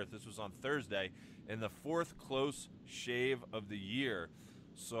past the Earth. This was on Thursday, in the 4th close shave of the year.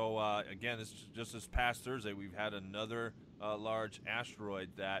 So again, just this past Thursday, we've had another large asteroid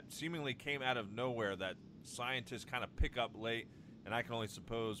that seemingly came out of nowhere that scientists kind of pick up late. And I can only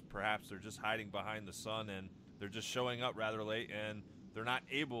suppose perhaps they're just hiding behind the sun and they're just showing up rather late and they're not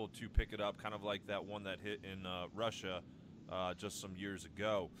able to pick it up, kind of like that one that hit in Russia just some years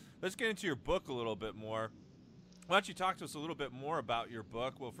ago. Let's get into your book a little bit more. Why don't you talk to us a little bit more about your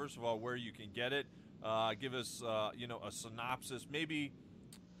book? Well, first of all, where you can get it. Give us, a synopsis. Maybe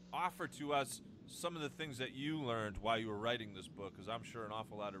offer to us some of the things that you learned while you were writing this book, because I'm sure an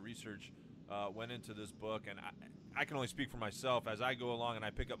awful lot of research went into this book, and I can only speak for myself. As I go along and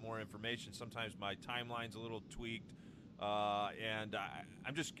I pick up more information, sometimes my timeline's a little tweaked, and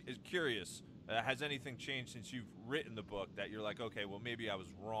I'm just curious, has anything changed since you've written the book that you're like, okay, well, maybe I was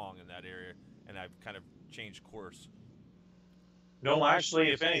wrong in that area, and I've kind of changed course? No,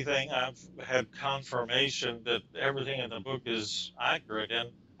 actually, if anything, I've had confirmation that everything in the book is accurate. And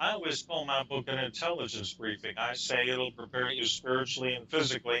I always call my book an intelligence briefing. I say it'll prepare you spiritually and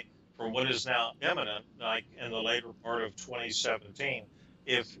physically for what is now imminent, like in the later part of 2017.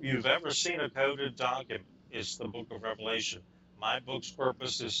 If you've ever seen a coded document, it's the book of Revelation. My book's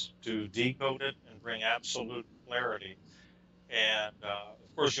purpose is to decode it and bring absolute clarity. And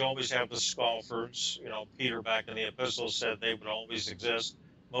of course, you always have the scoffers. You know, Peter back in the epistles said they would always exist.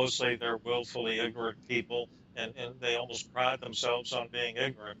 Mostly they're willfully ignorant people, and they almost pride themselves on being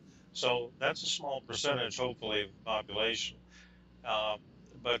ignorant. So that's a small percentage, hopefully, of the population. Um,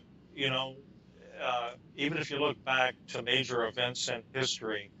 but, you know, even if you look back to major events in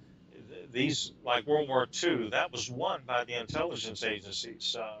history, these, like World War II, that was won by the intelligence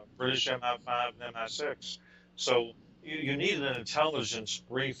agencies, British MI5 and MI6. So you need an intelligence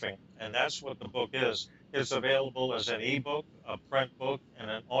briefing, and that's what the book is. It's available as an ebook, a print book,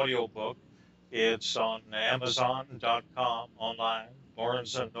 and an audio book. It's on Amazon.com online,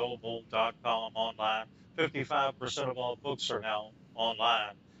 BarnesandNoble.com online. 55% of all books are now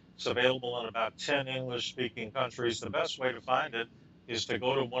online. It's available in about 10 English-speaking countries. The best way to find it is to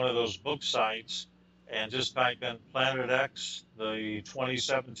go to one of those book sites and just type in Planet X, the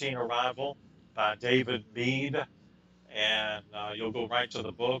 2017 arrival by David Meade, and you'll go right to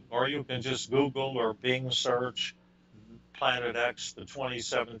the book. Or you can just Google or Bing search Planet X, the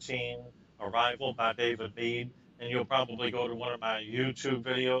 2017 arrival by David Meade, and you'll probably go to one of my YouTube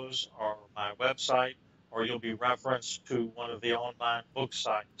videos or my website, or you'll be referenced to one of the online book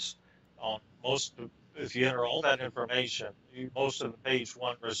sites. On most, if you enter all that information, most of the page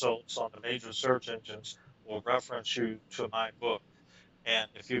one results on the major search engines will reference you to my book. And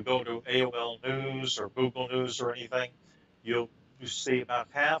if you go to AOL News or Google News or anything, you'll see about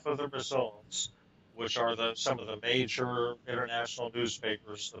half of the results, which are some of the major international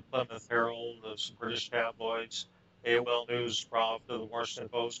newspapers, the Plymouth Herald, the British tabloids, AOL News, Prof, the Washington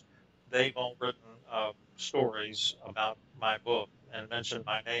Post. They've all written stories about my book and mentioned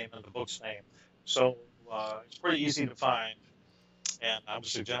my name and the book's name. So it's pretty easy to find, and I would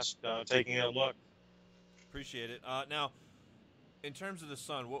suggest taking a look. Appreciate it. Now, in terms of the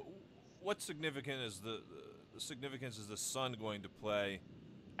sun, what significance is the significance is the sun going to play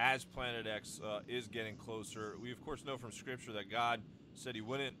as Planet X is getting closer? We of course know from Scripture that God said He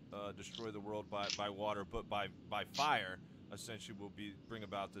wouldn't destroy the world by water, but by fire. Essentially, will bring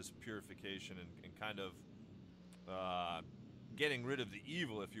about this purification and kind of getting rid of the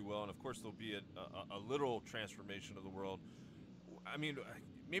evil, if you will. And of course, there'll be a literal transformation of the world. I mean,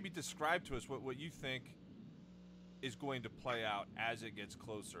 maybe describe to us what you think is going to play out as it gets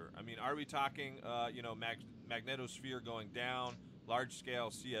closer. I mean, are we talking, magnetosphere going down,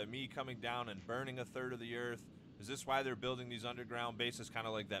 large-scale CME coming down and burning a third of the Earth? Is this why they're building these underground bases, kind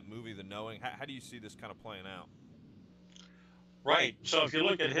of like that movie, The Knowing? How do you see this kind of playing out? Right. So if you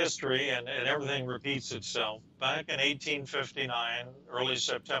look at history and everything repeats itself, back in 1859, early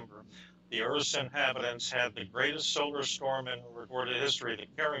September, the Earth's inhabitants had the greatest solar storm in recorded history, the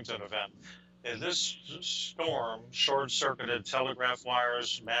Carrington event. And this storm short-circuited telegraph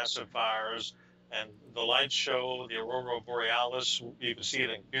wires, massive fires, and the light show, the aurora borealis, you can see it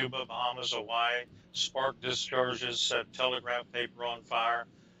in Cuba, Bahamas, Hawaii, spark discharges set telegraph paper on fire,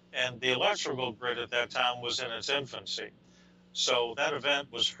 and the electrical grid at that time was in its infancy. So that event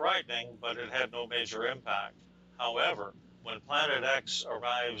was frightening, but it had no major impact. However, when Planet X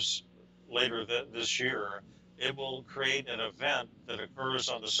arrives later this year, it will create an event that occurs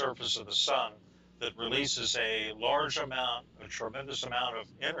on the surface of the sun that releases a tremendous amount of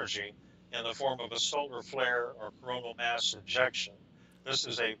energy in the form of a solar flare or coronal mass ejection. This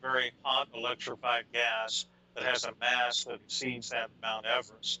is a very hot electrified gas that has a mass that exceeds that of Mount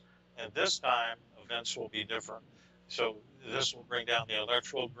Everest. And this time, events will be different. So this will bring down the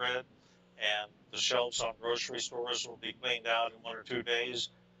electrical grid, and the shelves on grocery stores will be cleaned out in 1 or 2 days.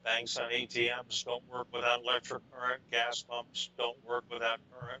 Banks and ATMs don't work without electric current. Gas pumps don't work without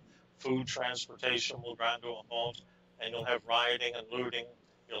current. Food transportation will grind to a halt, and you'll have rioting and looting.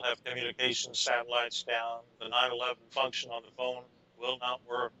 You'll have communication satellites down. The 911 function on the phone will not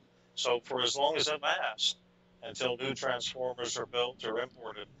work. So for as long as it lasts, until new transformers are built or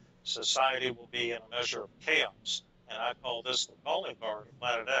imported, society will be in a measure of chaos. And I call this the calling card of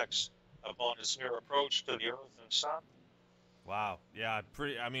Planet X upon its near approach to the Earth and Sun. Wow. Yeah,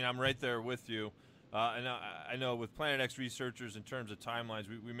 I mean, I'm right there with you. And I know with Planet X researchers, in terms of timelines,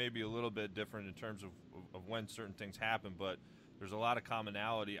 we may be a little bit different in terms of when certain things happen, but there's a lot of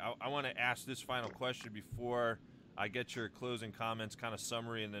commonality. I want to ask this final question before I get your closing comments, kind of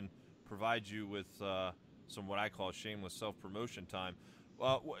summary, and then provide you with some what I call shameless self-promotion time.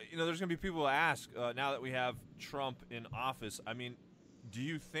 There's going to be people who ask, now that we have Trump in office, I mean, do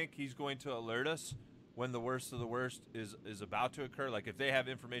you think he's going to alert us when the worst of the worst is about to occur? Like, if they have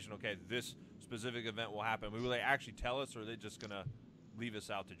information, okay, this specific event will happen, will they actually tell us, or are they just going to leave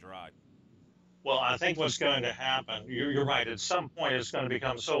us out to dry. Well, I think what's going to happen, you're right, at some point it's going to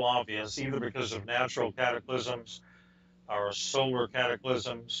become so obvious, either because of natural cataclysms or solar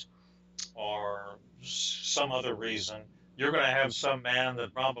cataclysms or some other reason. You're going to have some man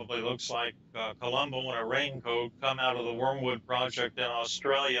that probably looks like Columbo in a raincoat come out of the Wormwood Project in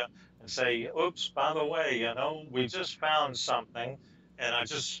Australia and say, oops, by the way, you know, we just found something, and I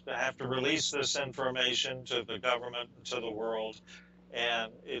just have to release this information to the government and to the world.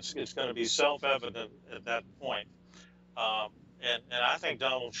 And it's going to be self-evident at that point. And I think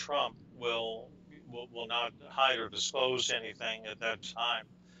Donald Trump will not hide or disclose anything at that time.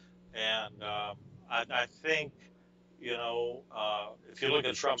 And I think, you know, if you look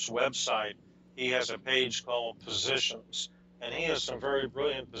at Trump's website, he has a page called Positions, and he has some very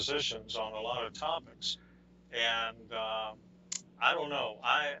brilliant positions on a lot of topics. And I don't know.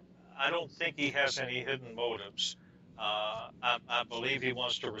 I don't think he has any hidden motives. I believe he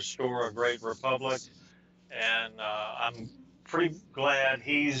wants to restore a great republic, and I'm pretty glad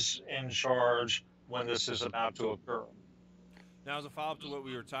he's in charge when this is about to occur. Now, as a follow-up to what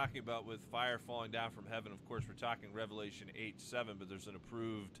we were talking about with fire falling down from heaven, of course, we're talking Revelation 8:7, but there's an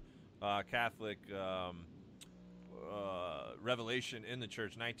approved Catholic revelation in the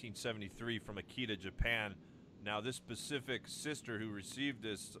church, 1973, from Akita, Japan. Now, this specific sister who received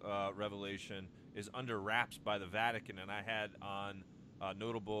this revelation is under wraps by the Vatican, and I had on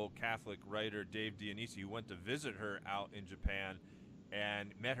notable Catholic writer Dave Dionisi, who went to visit her out in Japan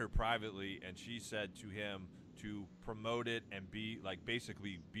and met her privately, and she said to him to promote it and be like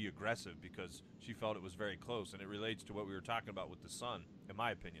basically be aggressive because she felt it was very close, and it relates to what we were talking about with the sun, in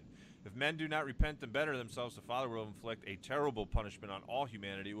my opinion. If men do not repent and better themselves, the Father will inflict a terrible punishment on all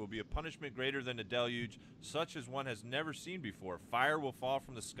humanity. It will be a punishment greater than a deluge, such as one has never seen before. Fire will fall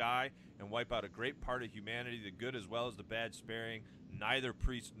from the sky and wipe out a great part of humanity, the good as well as the bad, sparing neither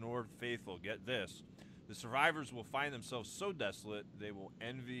priest nor faithful. Get this. The survivors will find themselves so desolate they will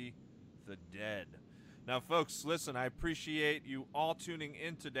envy the dead. Now, folks, listen, I appreciate you all tuning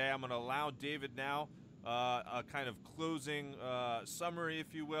in today. I'm going to allow David now a kind of closing summary,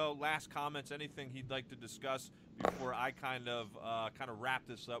 if you will, last comments, anything he'd like to discuss before I kind of wrap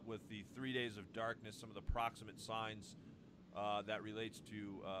this up with the 3 days of darkness, some of the proximate signs that relates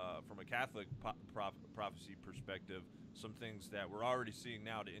to, from a Catholic prophecy perspective, some things that we're already seeing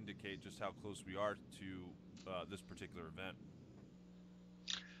now to indicate just how close we are to this particular event.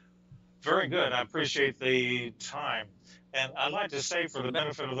 Very good. I appreciate the time. And I'd like to say, for the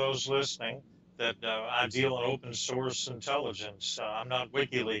benefit of those listening, that I deal in open source intelligence. I'm not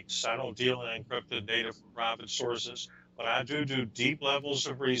WikiLeaks. I don't deal in encrypted data from private sources, but I do deep levels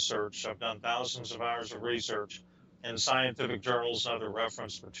of research. I've done thousands of hours of research in scientific journals and other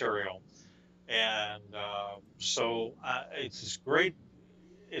reference material. And so it's great.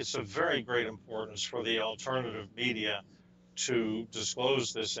 It's of very great importance for the alternative media to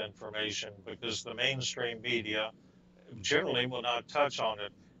disclose this information, because the mainstream media generally will not touch on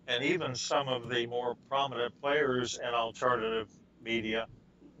it. And even some of the more prominent players in alternative media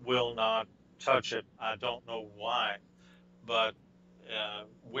will not touch it. I don't know why, but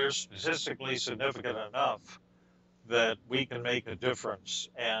we're statistically significant enough that we can make a difference.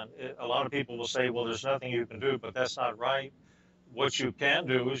 And a lot of people will say, well, there's nothing you can do, but that's not right. What you can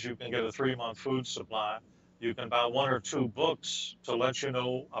do is you can get a 3-month food supply. You can buy 1 or 2 books to let you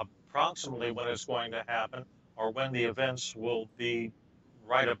know approximately when it's going to happen or when the events will be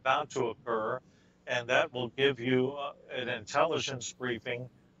right about to occur. And that will give you an intelligence briefing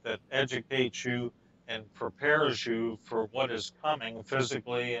that educates you and prepares you for what is coming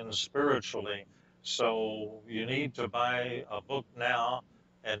physically and spiritually. So you need to buy a book now.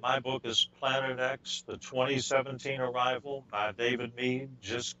 And my book is Planet X, the 2017 Arrival by David Meade.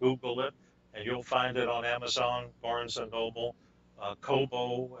 Just Google it, and you'll find it on Amazon, Barnes & Noble,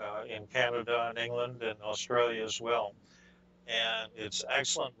 Kobo in Canada and England and Australia as well. And it's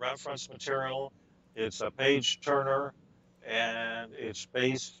excellent reference material. It's a page turner, and it's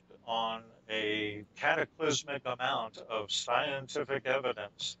based on a cataclysmic amount of scientific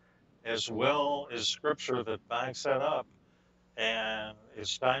evidence as well as scripture that backs that up. And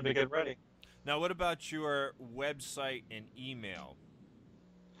it's time to get ready. Now, what about your website and email?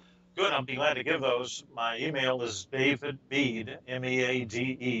 Good, I'll be glad to give those. My email is David Meade,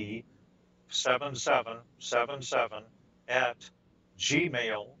 MEADE, 7777 at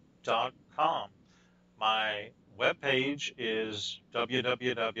gmail.com. My webpage is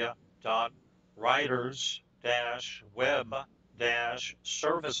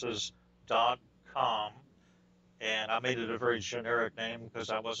www.writers-web-services.com. And I made it a very generic name because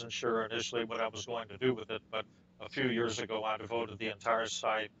I wasn't sure initially what I was going to do with it, but a few years ago, I devoted the entire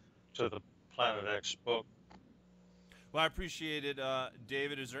site to the Planet X book. Well, I appreciate it,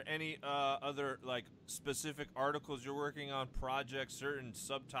 David. Is there any other like specific articles you're working on, projects, certain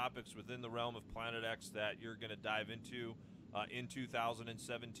subtopics within the realm of Planet X that you're going to dive into in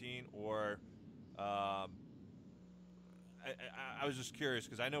 2017? Or I was just curious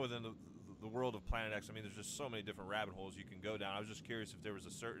because I know within the world of Planet X, I mean, there's just so many different rabbit holes you can go down. I was just curious if there was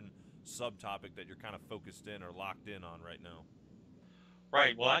a certain subtopic that you're kind of focused in or locked in on right now.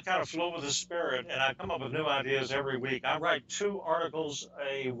 Right. Well, I kind of flow with the spirit, and I come up with new ideas every week. I write 2 articles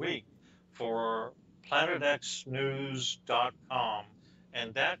a week for planetxnews.com,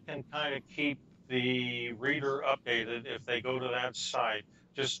 and that can kind of keep the reader updated if they go to that site.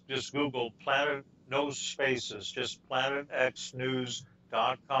 Just Google Planet, no spaces, just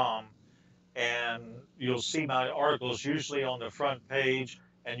planetxnews.com, and you'll see my articles usually on the front page,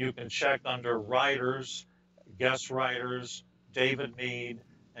 and you can check under writers, guest writers, David Meade,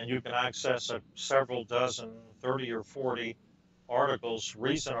 and you can access several dozen, 30 or 40 articles,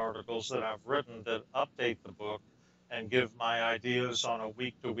 recent articles that I've written that update the book and give my ideas on a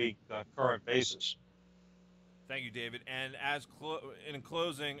week-to-week current basis. Thank you, David. And in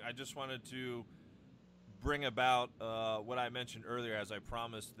closing, I just wanted to bring about what I mentioned earlier, as I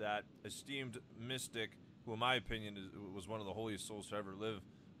promised, that esteemed mystic, who in my opinion was one of the holiest souls to ever live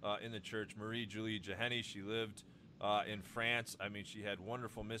in the church, Marie Julie Jeheny. She lived in France. I mean, she had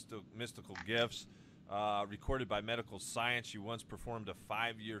wonderful mystical gifts recorded by medical science. She once performed a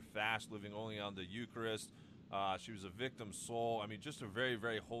 5-year fast, living only on the Eucharist. She was a victim soul. I mean, just a very,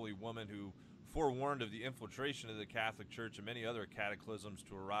 very holy woman who forewarned of the infiltration of the Catholic Church and many other cataclysms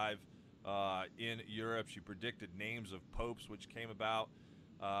to arrive in Europe. She predicted names of popes, which came about.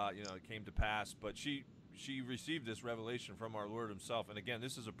 It came to pass. But she received this revelation from our Lord himself. And again,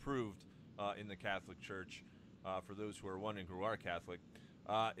 this is approved in the Catholic Church for those who are wondering who are Catholic.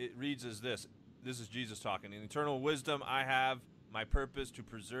 It reads as this. This is Jesus talking. In eternal wisdom, I have my purpose to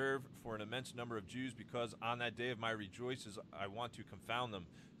preserve for an immense number of Jews, because on that day of my rejoices, I want to confound them.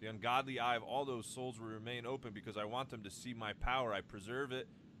 The ungodly eye of all those souls will remain open, because I want them to see my power. I preserve it,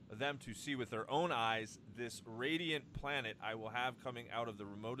 them to see with their own eyes this radiant planet I will have coming out of the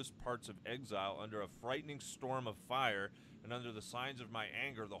remotest parts of exile under a frightening storm of fire, and under the signs of my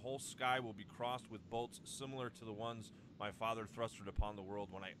anger, the whole sky will be crossed with bolts similar to the ones my Father thrusted upon the world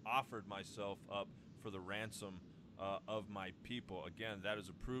when I offered myself up for the ransom of my people. Again, that is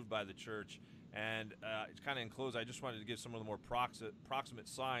approved by the church. And it's kind of in close, I just wanted to give some of the more proximate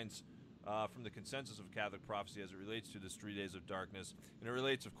signs from the consensus of Catholic prophecy as it relates to this 3 days of darkness. And it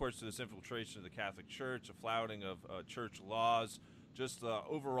relates, of course, to this infiltration of the Catholic Church, a flouting of church laws, just the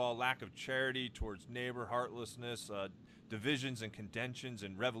overall lack of charity towards neighbor, heartlessness, divisions and contentions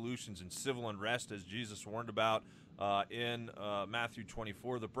and revolutions and civil unrest, as Jesus warned about in Matthew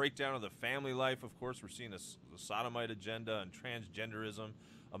 24. The breakdown of the family life, of course, we're seeing a sodomite agenda and transgenderism,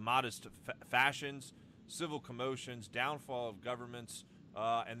 modest fashions, civil commotions, downfall of governments,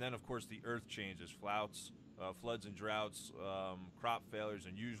 and then, of course, the earth changes, floods and droughts, crop failures,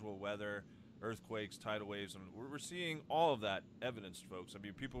 unusual weather, earthquakes, tidal waves, and we're seeing all of that evidenced, folks. I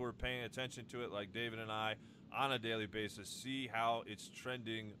mean, people were paying attention to it, like David and I, on a daily basis, see how it's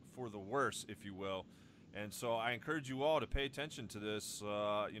trending for the worse, if you will. And so I encourage you all to pay attention to this.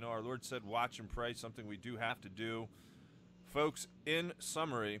 Our Lord said, watch and pray, something we do have to do. Folks, in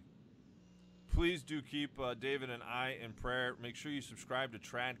summary, please do keep David and I in prayer. Make sure you subscribe to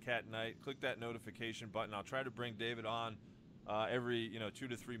TradCatKnight. Click that notification button. I'll try to bring David on every 2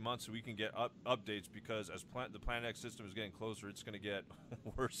 to 3 months so we can get updates, because as the Planet X system is getting closer, it's going to get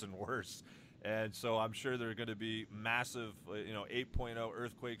worse and worse. And so I'm sure there are going to be massive 8.0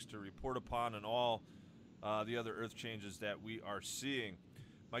 earthquakes to report upon, and all the other earth changes that we are seeing.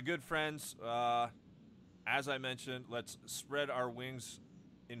 My good friends, as I mentioned, let's spread our wings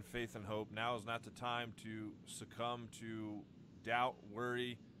in faith and hope. Now is not the time to succumb to doubt,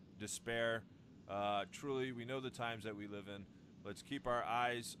 worry, despair. Truly, we know the times that we live in. Let's keep our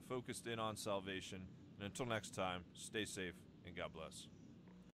eyes focused in on salvation. And until next time, stay safe and God bless.